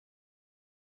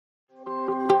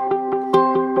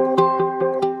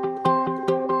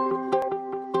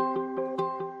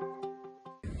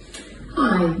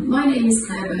is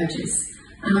Claire Burgess,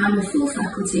 and I'm a full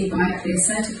faculty BioClear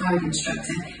certified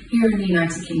instructor here in the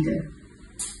United Kingdom.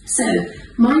 So,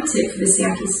 my tip for the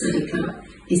Seattle Study Club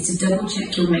is to double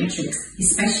check your matrix,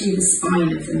 especially the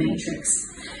spine of the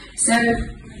matrix. So,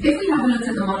 if we have a look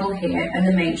at the model here and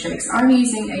the matrix, I'm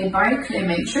using a BioClear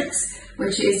matrix,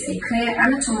 which is a clear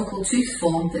anatomical tooth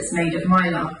form that's made of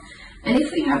mylar. And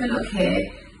if we have a look here,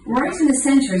 right in the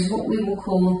centre is what we will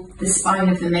call the spine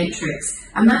of the matrix,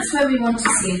 and that's where we want to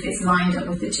see if it's lined up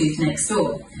with the tooth next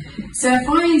door. So if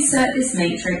I insert this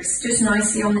matrix just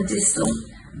nicely on the distal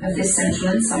of this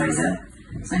central incisor,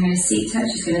 so I'm going to seat her,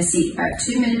 she's going to seat about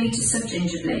 2 millimeters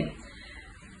subgingivally.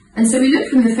 And so we look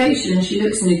from the facial and she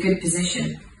looks in a good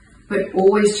position, but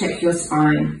always check your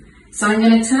spine. So I'm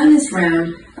going to turn this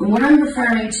round, and what I'm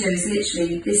referring to is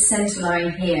literally this centre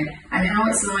line here and how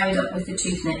it's lined up with the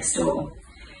tooth next door.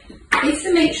 If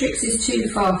the matrix is too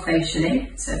far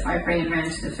facially, so if I bring it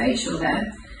around to the facial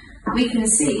there, we can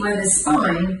see where the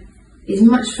spine is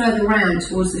much further round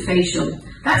towards the facial.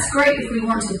 That's great if we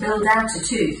want to build out a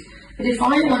tooth, but if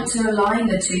I want to align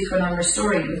the tooth when I'm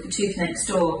restoring it with the tooth next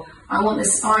door, I want the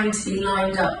spine to be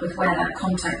lined up with where that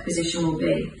contact position will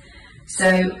be. So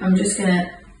I'm just going to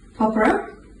pop her up,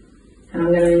 and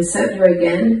I'm going to insert her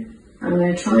again. I'm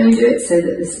going to try and do it so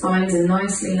that the spines are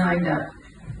nicely lined up.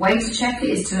 Way to check it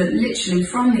is to literally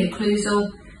from the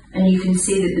occlusal, and you can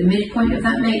see that the midpoint of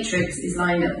that matrix is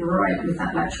lined up right with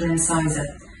that lateral incisor.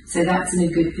 So that's in a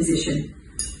good position.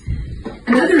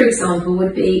 Another example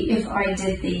would be if I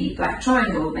did the black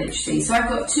triangle matrices. So I've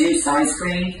got two size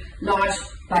green, large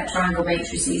black triangle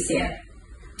matrices here,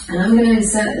 and I'm going to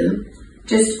insert them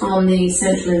just on the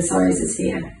central incisors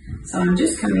here. So I'm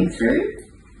just coming through,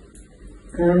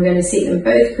 and I'm going to seat them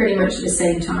both pretty much at the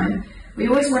same time. We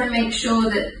always want to make sure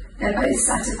that they're both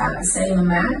sat about the same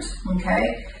amount,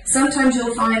 okay? Sometimes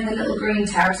you'll find the little green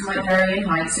tabs might vary in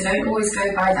height, so don't always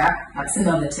go by that. That's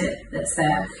another tip that's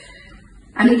there.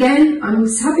 And again, I'm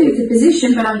happy with the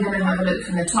position, but I'm going to have a look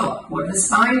from the top. What are the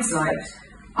spines like?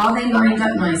 Are they lined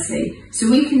up nicely? So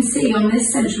we can see on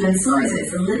this central incisor,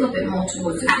 it's a little bit more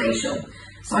towards the facial.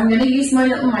 So I'm going to use my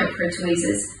little micro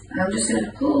tweezers, and I'm just going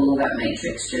to pull that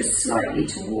matrix just slightly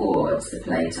towards the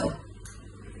plateau.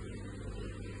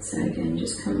 So again,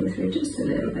 just coming through just a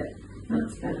little bit,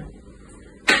 that's better.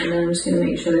 And then I'm just going to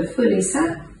make sure they're fully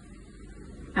sat,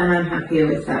 and I'm happier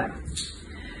with that.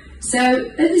 So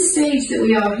at the stage that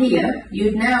we are here,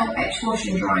 you'd now etch, wash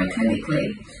and dry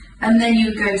clinically, and then you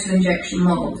would go to injection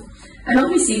mould. And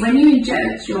obviously when you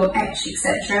inject your etch,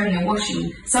 etc., and you're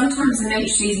washing, sometimes the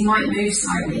matrices might move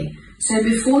slightly. So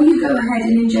before you go ahead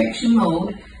and injection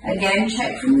mould, again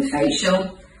check from the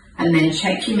facial, and then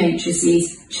check your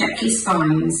matrices, check your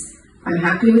spines. I'm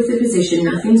happy with the position,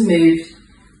 nothing's moved,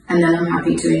 and then I'm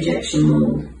happy to injection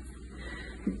mould.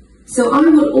 So I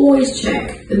will always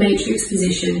check the matrix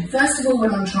position, first of all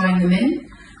when I'm trying them in,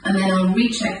 and then I'll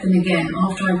recheck them again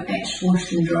after I've etched,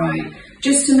 washed and dried,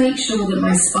 just to make sure that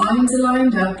my spines are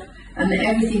lined up and that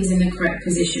everything's in the correct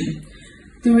position.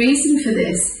 The reason for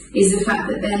this is the fact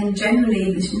that then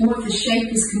generally more of the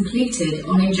shape is completed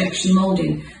on injection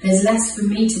moulding. There's less for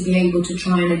me to be able to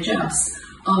try and adjust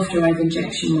after I've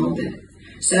injection moulded.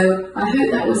 So I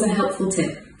hope that was a helpful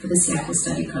tip for the Seattle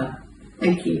Study Club.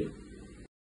 Thank you.